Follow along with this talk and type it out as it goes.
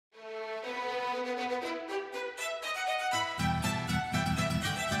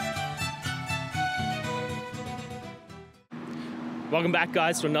Welcome back,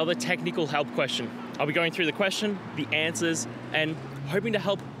 guys, to another technical help question. I'll be going through the question, the answers, and hoping to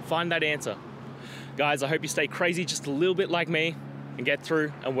help find that answer. Guys, I hope you stay crazy just a little bit like me and get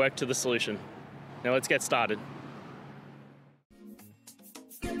through and work to the solution. Now let's get started.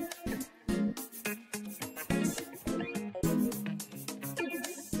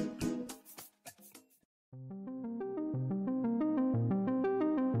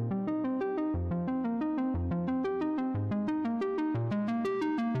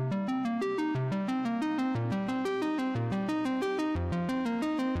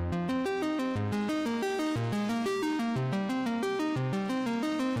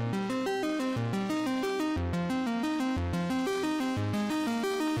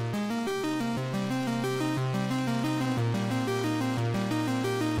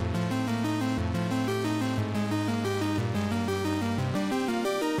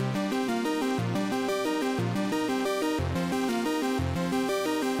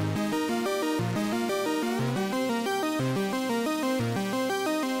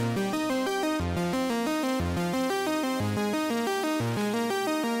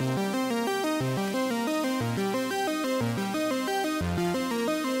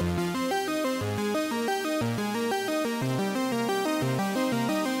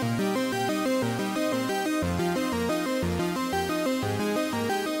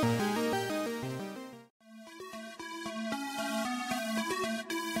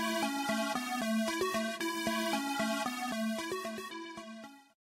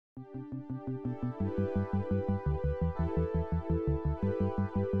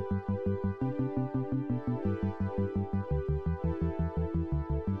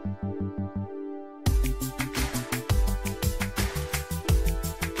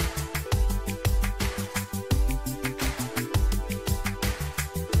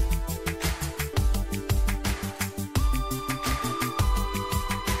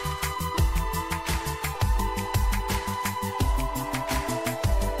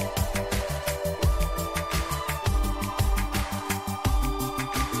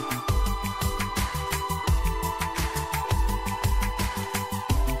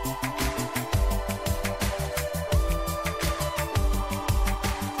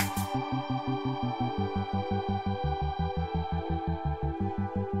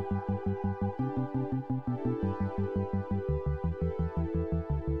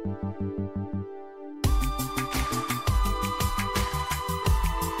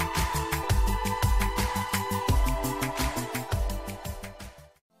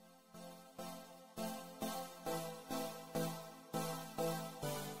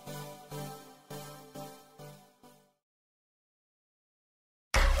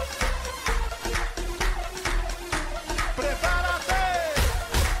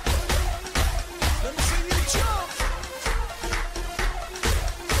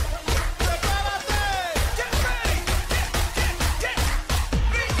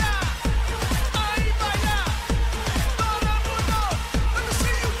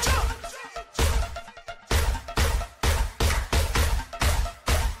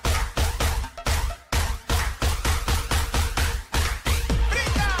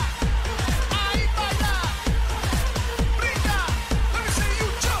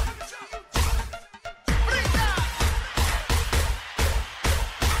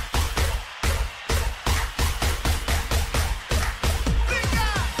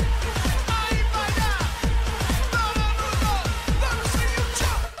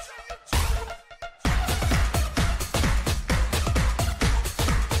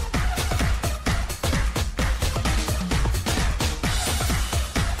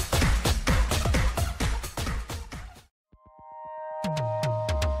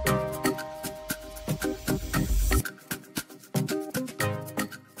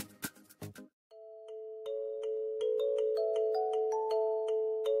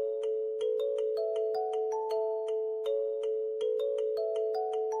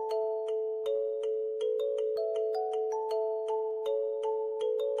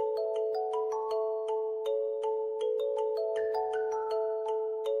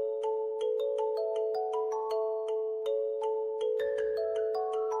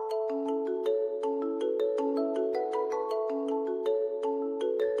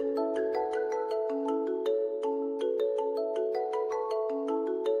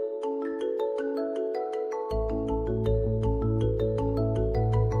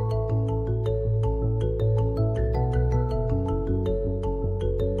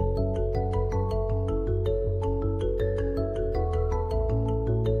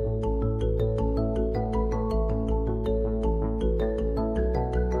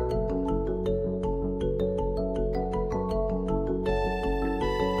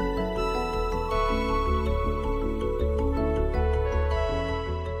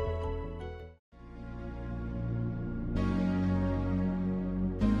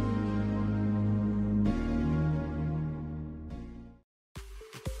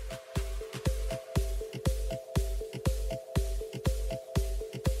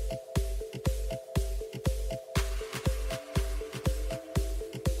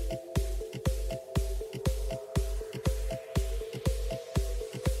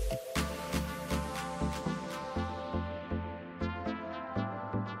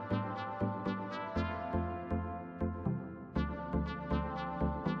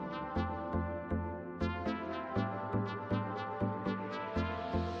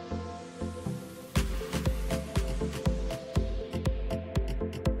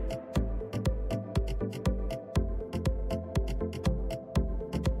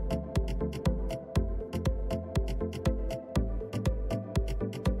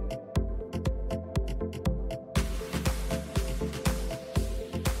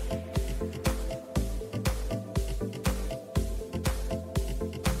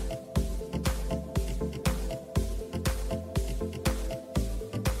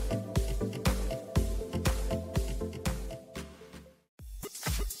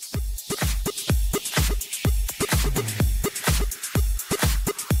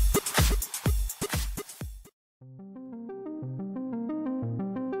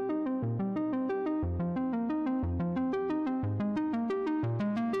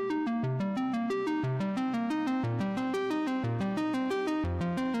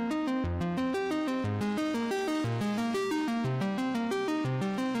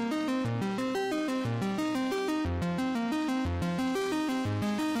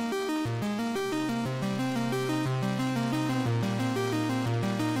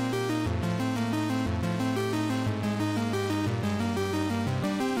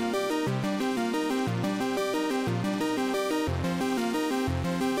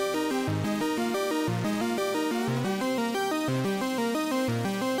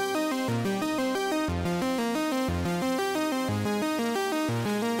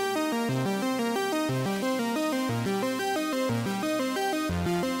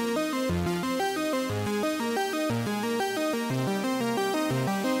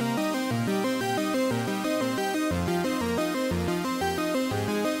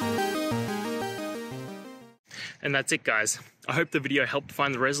 And that's it, guys. I hope the video helped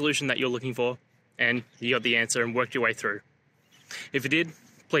find the resolution that you're looking for and you got the answer and worked your way through. If it did,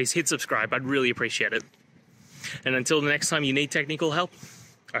 please hit subscribe. I'd really appreciate it. And until the next time you need technical help,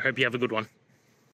 I hope you have a good one.